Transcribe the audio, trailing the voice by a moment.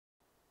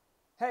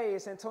Hey,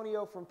 it's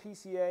Antonio from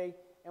PCA,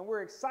 and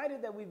we're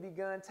excited that we've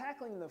begun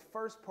tackling the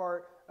first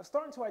part of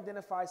starting to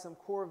identify some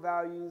core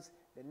values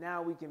that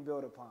now we can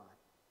build upon.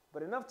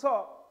 But enough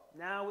talk,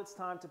 now it's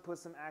time to put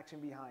some action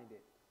behind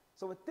it.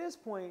 So at this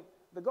point,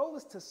 the goal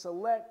is to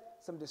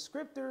select some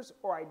descriptors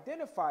or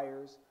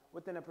identifiers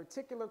within a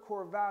particular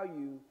core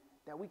value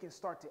that we can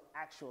start to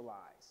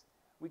actualize.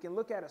 We can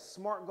look at a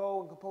SMART goal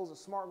and compose a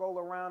SMART goal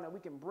around, and we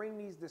can bring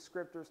these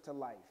descriptors to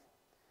life.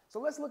 So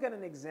let's look at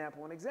an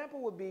example. An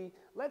example would be,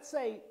 let's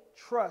say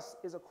trust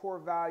is a core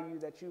value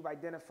that you've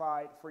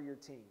identified for your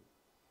team.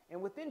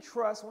 And within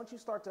trust, once you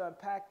start to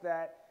unpack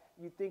that,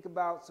 you think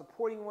about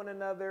supporting one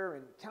another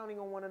and counting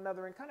on one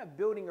another and kind of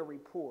building a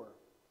rapport.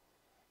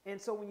 And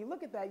so when you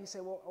look at that, you say,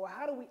 well,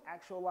 how do we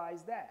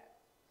actualize that?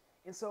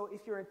 And so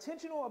if you're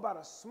intentional about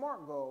a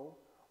SMART goal,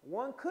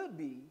 one could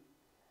be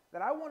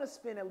that I want to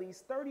spend at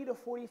least 30 to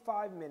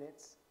 45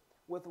 minutes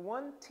with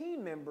one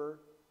team member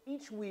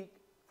each week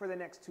for the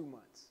next 2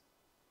 months.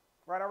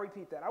 Right, I'll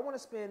repeat that. I want to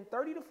spend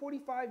 30 to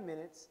 45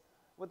 minutes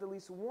with at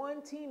least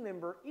one team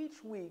member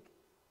each week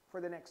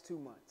for the next 2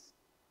 months.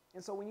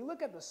 And so when you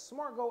look at the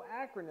SMART goal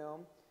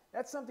acronym,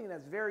 that's something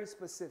that's very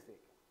specific.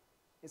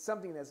 It's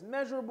something that's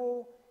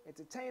measurable,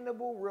 it's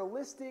attainable,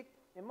 realistic,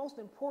 and most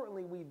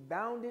importantly, we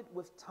bound it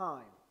with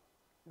time.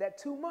 That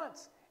 2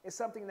 months is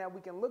something that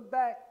we can look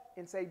back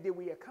and say, did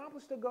we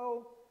accomplish the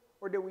goal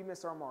or did we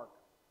miss our mark?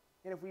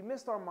 And if we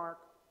missed our mark,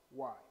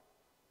 why?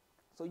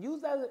 So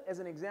use that as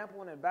an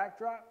example and a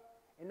backdrop,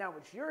 and now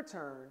it's your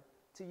turn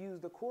to use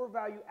the core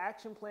value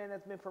action plan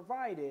that's been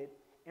provided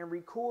and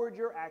record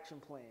your action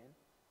plan,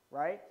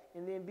 right?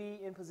 And then be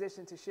in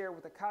position to share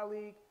with a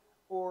colleague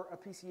or a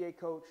PCA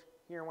coach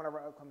here in one of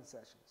our upcoming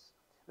sessions.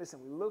 Listen,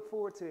 we look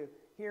forward to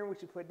hearing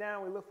what you put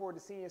down. We look forward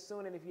to seeing you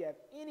soon. And if you have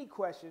any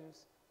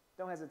questions,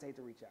 don't hesitate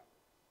to reach out.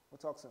 We'll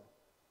talk soon.